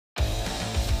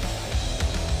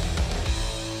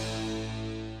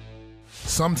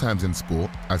Sometimes in sport,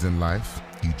 as in life,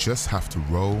 you just have to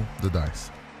roll the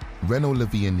dice. Renaud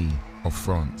Lavillenie of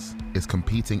France is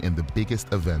competing in the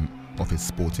biggest event of his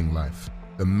sporting life,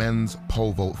 the men's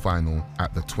pole vault final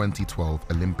at the 2012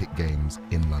 Olympic Games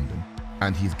in London.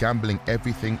 And he's gambling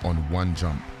everything on one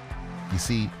jump. You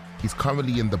see, he's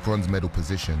currently in the bronze medal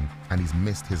position and he's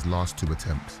missed his last 2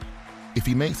 attempts. If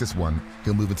he makes this one,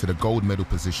 he'll move into the gold medal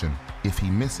position. If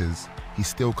he misses, he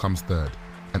still comes third,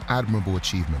 an admirable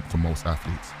achievement for most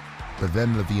athletes. But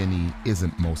then Lavillenie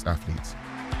isn't most athletes.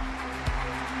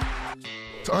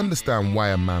 To understand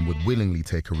why a man would willingly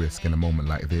take a risk in a moment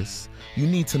like this, you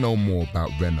need to know more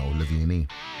about Renaud Lavillenie.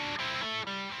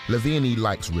 Lavillenie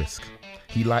likes risk.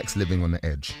 He likes living on the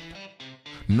edge.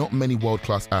 Not many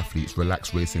world-class athletes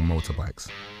relax racing motorbikes,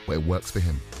 but it works for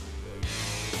him.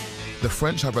 The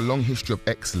French have a long history of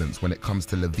excellence when it comes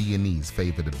to Lavillieni's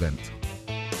favoured event.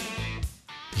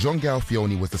 Renaud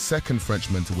Lavillenie was the second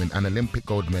Frenchman to win an Olympic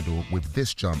gold medal with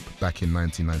this jump back in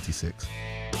 1996.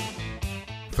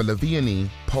 For Lavillenie,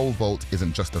 pole vault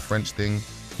isn't just a French thing,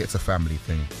 it's a family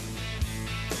thing.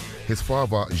 His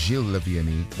father, Gilles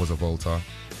Lavillenie, was a vaulter.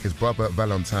 His brother,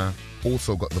 Valentin,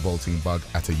 also got the vaulting bug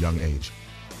at a young age.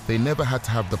 They never had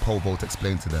to have the pole vault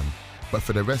explained to them, but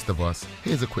for the rest of us,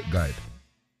 here's a quick guide.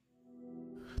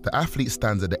 The athlete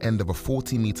stands at the end of a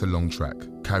 40-meter long track,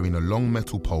 carrying a long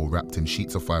metal pole wrapped in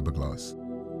sheets of fiberglass.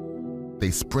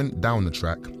 They sprint down the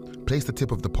track, place the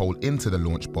tip of the pole into the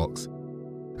launch box.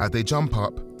 As they jump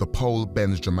up, the pole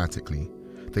bends dramatically.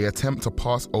 They attempt to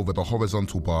pass over the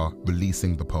horizontal bar,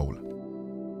 releasing the pole.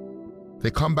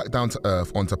 They come back down to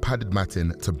earth onto padded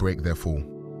matting to break their fall.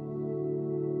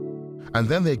 And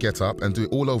then they get up and do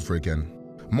it all over again.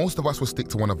 Most of us will stick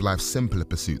to one of life's simpler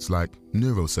pursuits like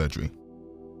neurosurgery.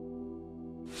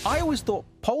 I always thought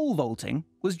pole vaulting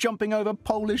was jumping over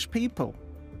Polish people.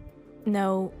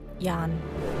 No, Jan.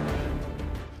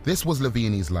 This was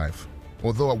Lavillinie's life.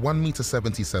 Although at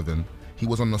 1.77 meters, he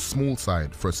was on the small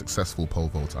side for a successful pole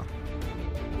vaulter.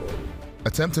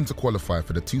 Attempting to qualify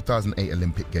for the 2008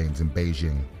 Olympic Games in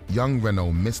Beijing, young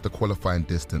Renaud missed the qualifying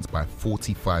distance by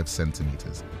 45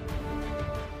 centimeters.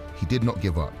 He did not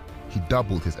give up. He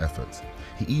doubled his efforts.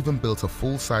 He even built a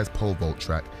full-size pole vault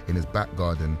track in his back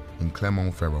garden in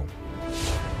Clermont-Ferrand.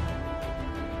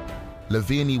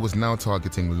 Lavillenie was now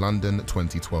targeting London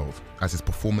 2012 as his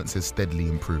performances steadily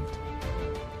improved.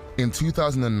 In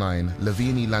 2009,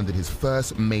 Lavillenie landed his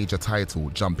first major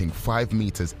title, jumping 5.81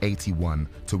 meters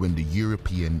to win the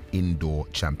European Indoor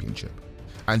Championship.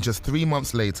 And just 3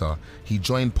 months later, he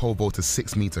joined pole vault's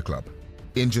 6-meter club.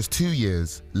 In just 2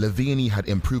 years, Lavillenie had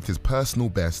improved his personal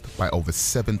best by over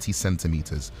 70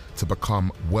 centimeters to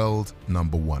become world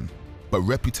 #1. But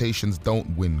reputations don't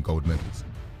win gold medals.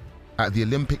 At the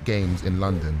Olympic Games in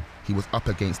London, he was up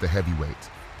against a heavyweight.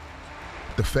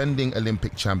 Defending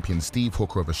Olympic champion Steve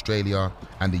Hooker of Australia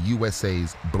and the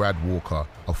USA's Brad Walker,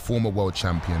 a former world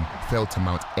champion, failed to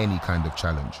mount any kind of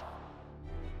challenge.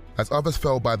 As others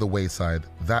fell by the wayside,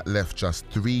 that left just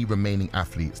 3 remaining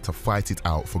athletes to fight it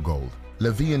out for gold.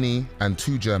 Lavillenie and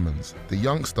 2 Germans, the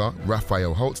youngster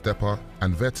Raphael Holzstepper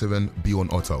and veteran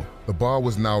Björn Otto. The bar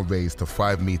was now raised to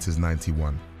 5.91 meters.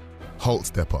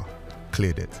 Holzstepper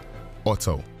cleared it.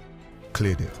 Otto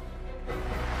cleared it.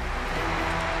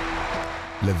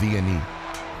 Lavillenie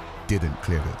didn't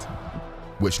clear it,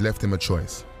 which left him a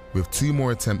choice. With 2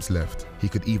 more attempts left, he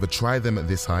could either try them at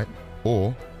this height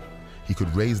or he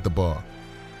could raise the bar.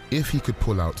 If he could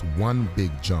pull out one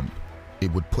big jump,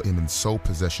 it would put him in sole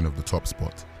possession of the top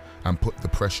spot and put the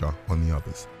pressure on the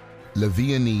others.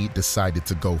 Lavillenie decided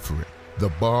to go for it. The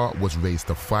bar was raised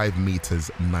to 5.97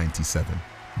 meters.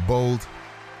 Bold,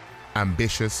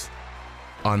 ambitious,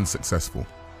 unsuccessful.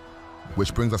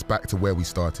 Which brings us back to where we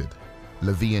started.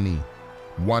 Lavillenie,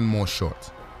 one more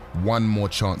shot, one more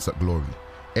chance at glory.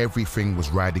 Everything was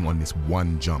riding on this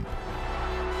one jump.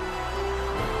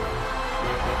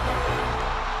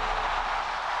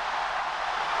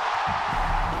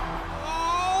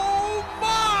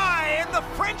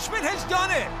 Frenchman has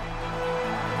done it!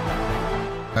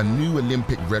 A new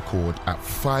Olympic record at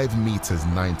 5.97 meters.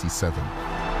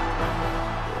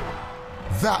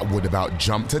 That would have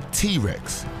outjumped a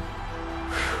T-Rex.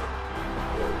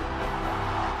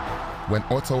 When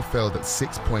Otto failed at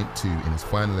 6.2 in his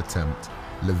final attempt,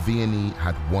 Lavillenie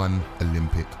had won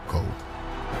Olympic gold.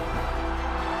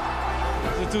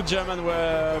 The 2 Germans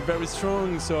were very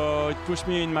strong, so it pushed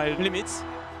me in my limits.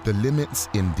 The limits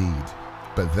indeed.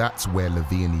 But that's where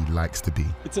Lavillenie likes to be.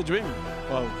 It's a dream.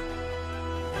 Wow.